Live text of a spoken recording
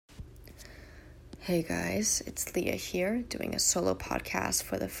Hey guys, it's Leah here doing a solo podcast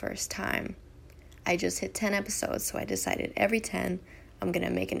for the first time. I just hit 10 episodes, so I decided every 10 I'm going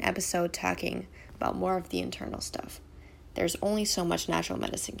to make an episode talking about more of the internal stuff. There's only so much natural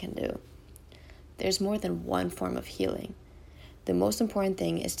medicine can do. There's more than one form of healing. The most important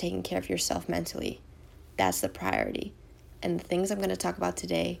thing is taking care of yourself mentally. That's the priority. And the things I'm going to talk about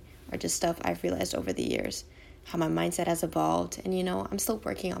today are just stuff I've realized over the years, how my mindset has evolved, and I'm still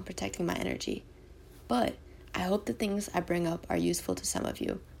working on protecting my energy. But I hope the things I bring up are useful to some of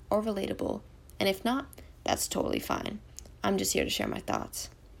you or relatable. And if not, that's totally fine. I'm just here to share my thoughts.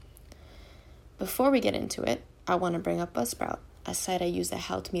 Before we get into it, I want to bring up Buzzsprout, a site I use that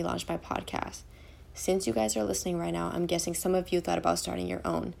helped me launch my podcast. Since you guys are listening right now, I'm guessing some of you thought about starting your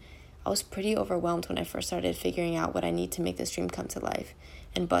own. I was pretty overwhelmed when I first started figuring out what I need to make this dream come to life.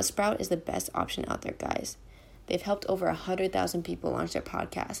 And Buzzsprout is the best option out there, guys. They've helped over 100,000 people launch their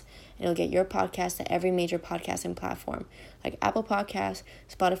podcasts, and it'll get your podcast to every major podcasting platform, like Apple Podcasts,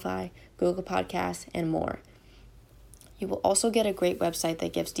 Spotify, Google Podcasts, and more. You will also get a great website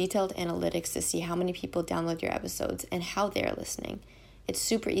that gives detailed analytics to see how many people download your episodes and how they are listening. It's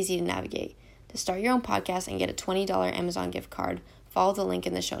super easy to navigate. To start your own podcast and get a $20 Amazon gift card, follow the link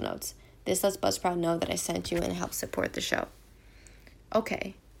in the show notes. This lets Buzzsprout know that I sent you and helps support the show.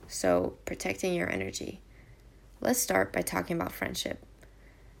 Okay, so protecting your energy. Let's start by talking about friendship.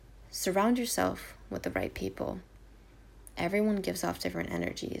 Surround yourself with the right people. Everyone gives off different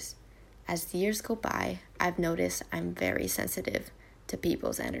energies. As the years go by, I've noticed I'm very sensitive to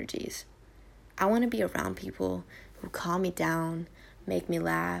people's energies. I want to be around people who calm me down, make me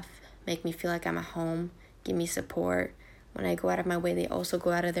laugh, make me feel like I'm at home, give me support. When I go out of my way, they also go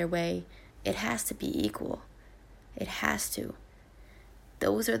out of their way. It has to be equal. It has to.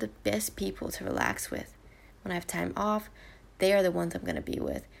 Those are the best people to relax with. When I have time off, they are the ones I'm going to be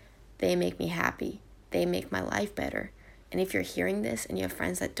with. They make me happy. They make my life better. And if you're hearing this and you have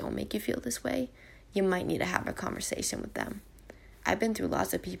friends that don't make you feel this way, you might need to have a conversation with them. I've been through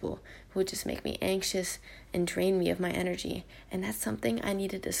lots of people who just make me anxious and drain me of my energy, and that's something I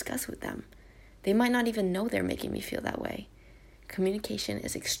need to discuss with them. They might not even know they're making me feel that way. Communication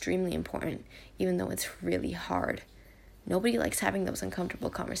is extremely important, even though it's really hard. Nobody likes having those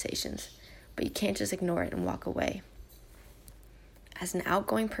uncomfortable conversations, but you can't just ignore it and walk away. As an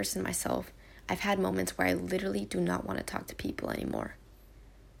outgoing person myself, I've had moments where I literally do not want to talk to people anymore.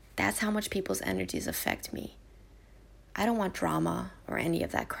 That's how much people's energies affect me. I don't want drama or any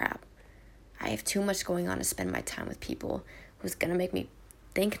of that crap. I have too much going on to spend my time with people who's going to make me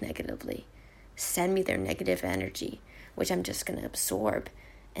think negatively, send me their negative energy, which I'm just going to absorb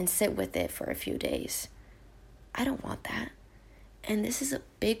and sit with it for a few days. I don't want that. And this is a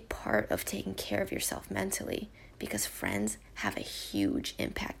big part of taking care of yourself mentally because friends have a huge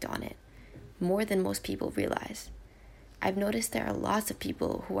impact on it, more than most people realize. I've noticed there are lots of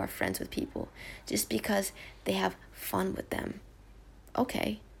people who are friends with people just because they have fun with them.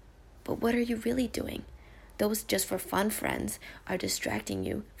 Okay, but what are you really doing? Those just for fun friends are distracting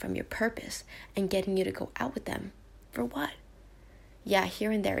you from your purpose and getting you to go out with them. For what? Yeah, here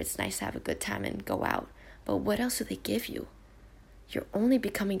and there it's nice to have a good time and go out, but what else do they give you? You're only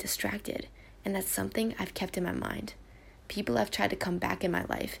becoming distracted, and that's something I've kept in my mind. People have tried to come back in my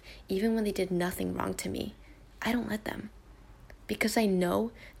life, even when they did nothing wrong to me. I don't let them, because I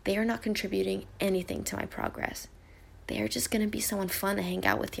know they are not contributing anything to my progress. They are just going to be someone fun to hang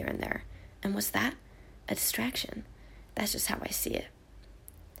out with here and there. And what's that? A distraction. That's just how I see it.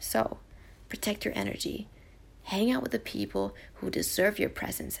 So, protect your energy. Hang out with the people who deserve your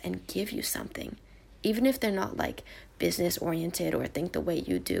presence and give you something. Even if they're not like business oriented or think the way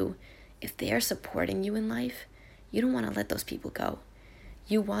you do, if they are supporting you in life, you don't want to let those people go.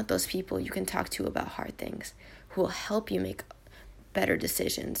 You want those people you can talk to about hard things, who will help you make better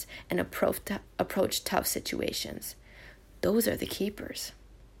decisions and approach tough situations. Those are the keepers.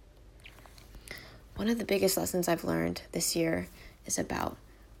 One of the biggest lessons I've learned this year is about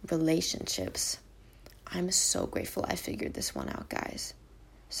relationships. I'm so grateful I figured this one out, guys.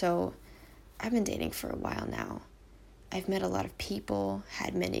 So, I've been dating for a while now. I've met a lot of people,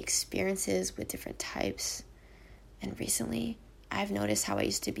 had many experiences with different types, and recently I've noticed how I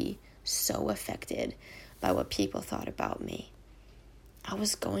used to be so affected by what people thought about me. I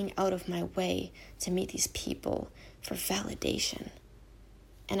was going out of my way to meet these people for validation.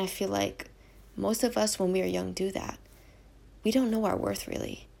 And I feel like most of us when we are young do that. We don't know our worth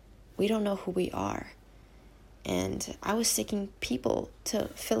really. We don't know who we are. And I was seeking people to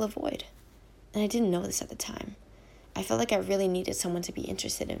fill a void. And I didn't know this at the time. I felt like I really needed someone to be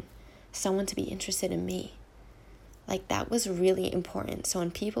interested in me. Like, that was really important. So when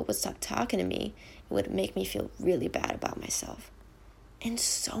people would stop talking to me, it would make me feel really bad about myself. And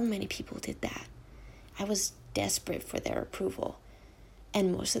so many people did that. I was desperate for their approval.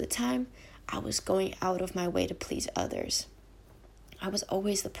 And most of the time, I was going out of my way to please others. I was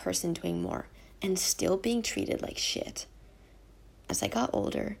always the person doing more and still being treated like shit. As I got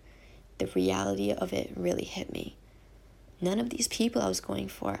older, the reality of it really hit me. None of these people I was going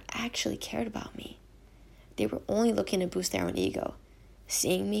for actually cared about me. They were only looking to boost their own ego.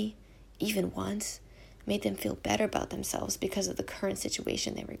 Seeing me, even once, made them feel better about themselves because of the current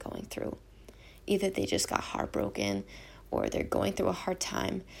situation they were going through. Either they just got heartbroken or they're going through a hard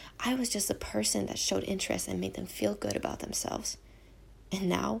time. I was just a person that showed interest and made them feel good about themselves. And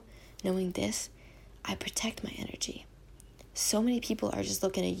now, knowing this, I protect my energy. So many people are just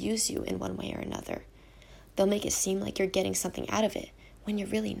looking to use you in one way or another. They'll make it seem like you're getting something out of it when you're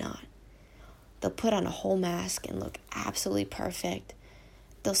really not. They'll put on a whole mask and look absolutely perfect.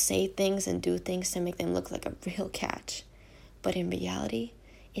 They'll say things and do things to make them look like a real catch. But in reality,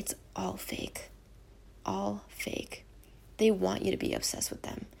 it's all fake. All fake. They want you to be obsessed with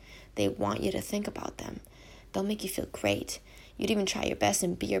them. They want you to think about them. They'll make you feel great. You'd even try your best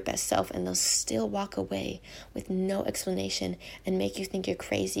and be your best self, and they'll still walk away with no explanation and make you think you're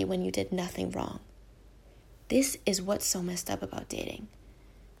crazy when you did nothing wrong. This is what's so messed up about dating.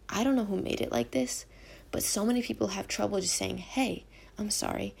 I don't know who made it like this, but so many people have trouble just saying, hey, I'm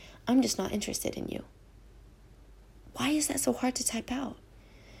sorry, I'm just not interested in you. Why is that so hard to type out?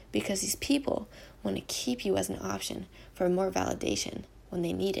 Because these people want to keep you as an option for more validation when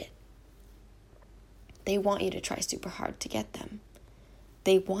they need it. They want you to try super hard to get them.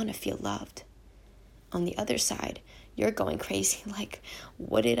 They want to feel loved. On the other side, you're going crazy like,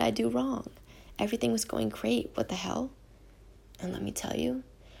 what did I do wrong? Everything was going great. What the hell? And let me tell you,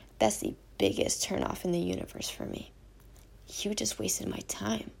 that's the biggest turnoff in the universe for me. You just wasted my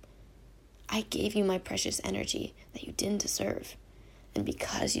time. I gave you my precious energy that you didn't deserve. And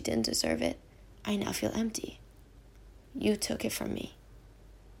because you didn't deserve it, I now feel empty. You took it from me.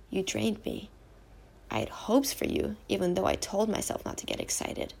 You drained me. I had hopes for you, even though I told myself not to get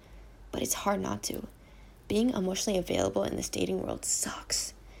excited. But it's hard not to. Being emotionally available in this dating world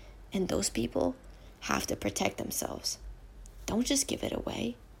sucks. And those people have to protect themselves. Don't just give it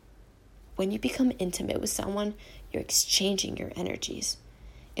away. When you become intimate with someone, you're exchanging your energies.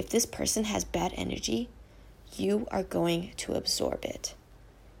 If this person has bad energy, you are going to absorb it.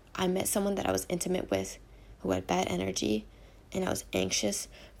 I met someone that I was intimate with who had bad energy, and I was anxious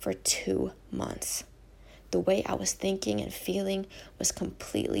for 2 months. The way I was thinking and feeling was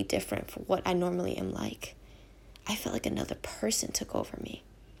completely different from what I normally am like. I felt like another person took over me.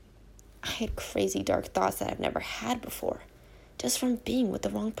 I had crazy dark thoughts that I've never had before, just from being with the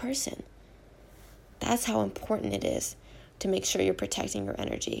wrong person. That's how important it is to make sure you're protecting your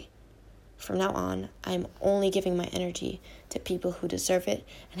energy. From now on, I'm only giving my energy to people who deserve it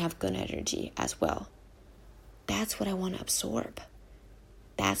and have good energy as well. That's what I want to absorb.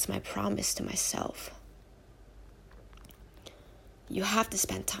 That's my promise to myself. You have to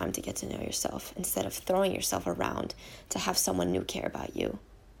spend time to get to know yourself instead of throwing yourself around to have someone new care about you.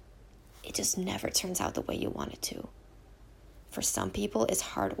 It just never turns out the way you want it to. For some people, it's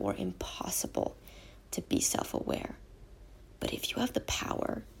hard or impossible to be self-aware. But if you have the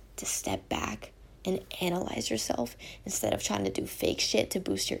power to step back and analyze yourself instead of trying to do fake shit to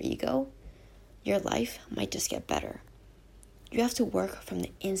boost your ego, your life might just get better. You have to work from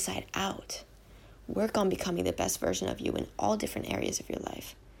the inside out. Work on becoming the best version of you in all different areas of your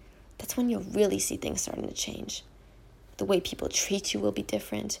life. That's when you'll really see things starting to change. The way people treat you will be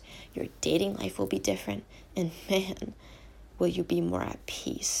different. Your dating life will be different. And man, will you be more at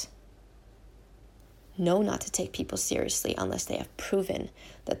peace. Know not to take people seriously unless they have proven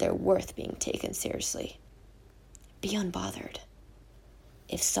that they're worth being taken seriously. Be unbothered.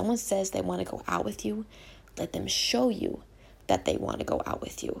 If someone says they want to go out with you, let them show you that they want to go out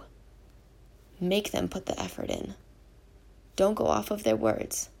with you. Make them put the effort in. Don't go off of their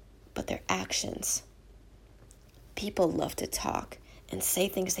words, but their actions. People love to talk and say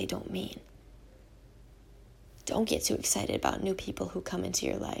things they don't mean. Don't get too excited about new people who come into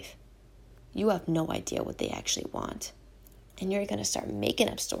your life. You have no idea what they actually want. And you're going to start making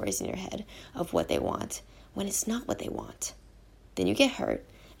up stories in your head of what they want when it's not what they want. Then you get hurt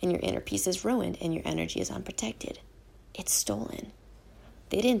and your inner peace is ruined and your energy is unprotected. It's stolen.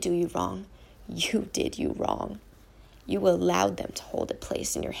 They didn't do you wrong. You did you wrong. You allowed them to hold a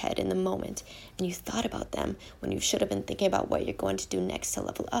place in your head in the moment, and you thought about them when you should have been thinking about what you're going to do next to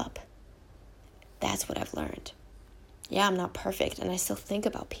level up. That's what I've learned. Yeah, I'm not perfect, and I still think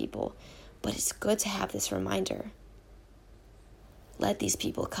about people, but it's good to have this reminder. Let these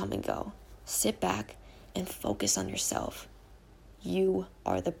people come and go. Sit back and focus on yourself. You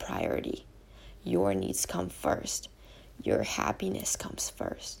are the priority. Your needs come first. Your happiness comes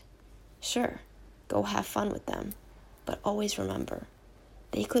first. Sure, go have fun with them, but always remember,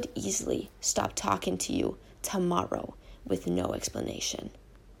 they could easily stop talking to you tomorrow with no explanation.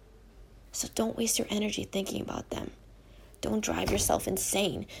 So don't waste your energy thinking about them. Don't drive yourself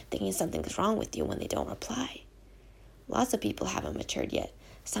insane thinking something's wrong with you when they don't reply. Lots of people haven't matured yet.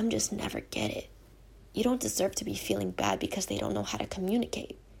 Some just never get it. You don't deserve to be feeling bad because they don't know how to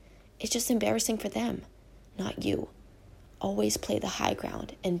communicate. It's just embarrassing for them, not you. Always play the high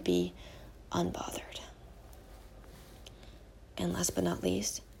ground and be unbothered. And last but not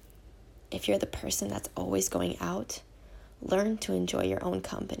least, if you're the person that's always going out, learn to enjoy your own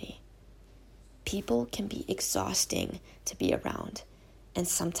company. People can be exhausting to be around, and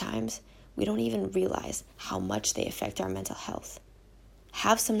sometimes we don't even realize how much they affect our mental health.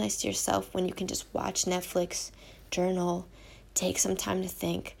 Have some nights to yourself when you can just watch Netflix, journal, take some time to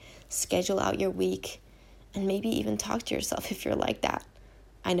think, schedule out your week, and maybe even talk to yourself if you're like that.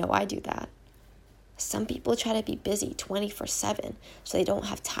 I know I do that. Some people try to be busy 24/7 so they don't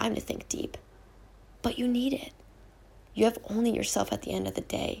have time to think deep. But you need it. You have only yourself at the end of the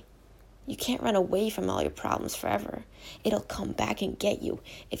day. You can't run away from all your problems forever. It'll come back and get you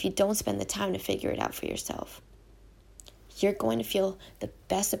if you don't spend the time to figure it out for yourself. You're going to feel the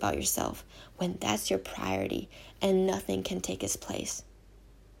best about yourself when that's your priority and nothing can take its place.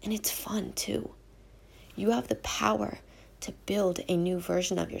 And it's fun too. You have the power to build a new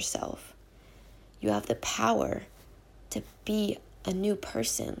version of yourself. You have the power to be a new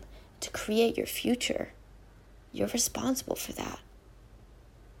person, to create your future. You're responsible for that.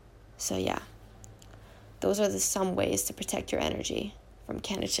 So yeah, those are some ways to protect your energy from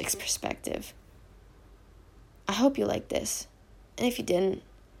Canada Chick's perspective. I hope you liked this. And if you didn't,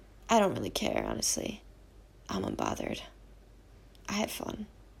 I don't really care, honestly. I'm unbothered. I had fun.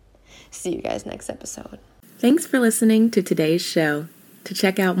 See you guys next episode. Thanks for listening to today's show. To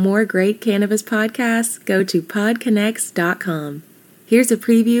check out more great cannabis podcasts, go to podconnects.com. Here's a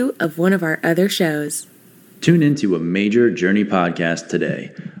preview of one of our other shows. Tune into a Major Journey podcast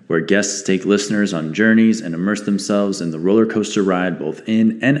today, where guests take listeners on journeys and immerse themselves in the roller coaster ride both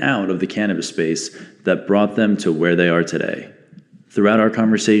in and out of the cannabis space that brought them to where they are today. Throughout our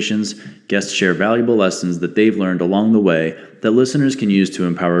conversations, guests share valuable lessons that they've learned along the way that listeners can use to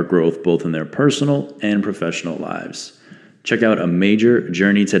empower growth both in their personal and professional lives. Check out A Major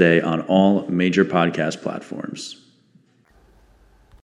Journey today on all major podcast platforms.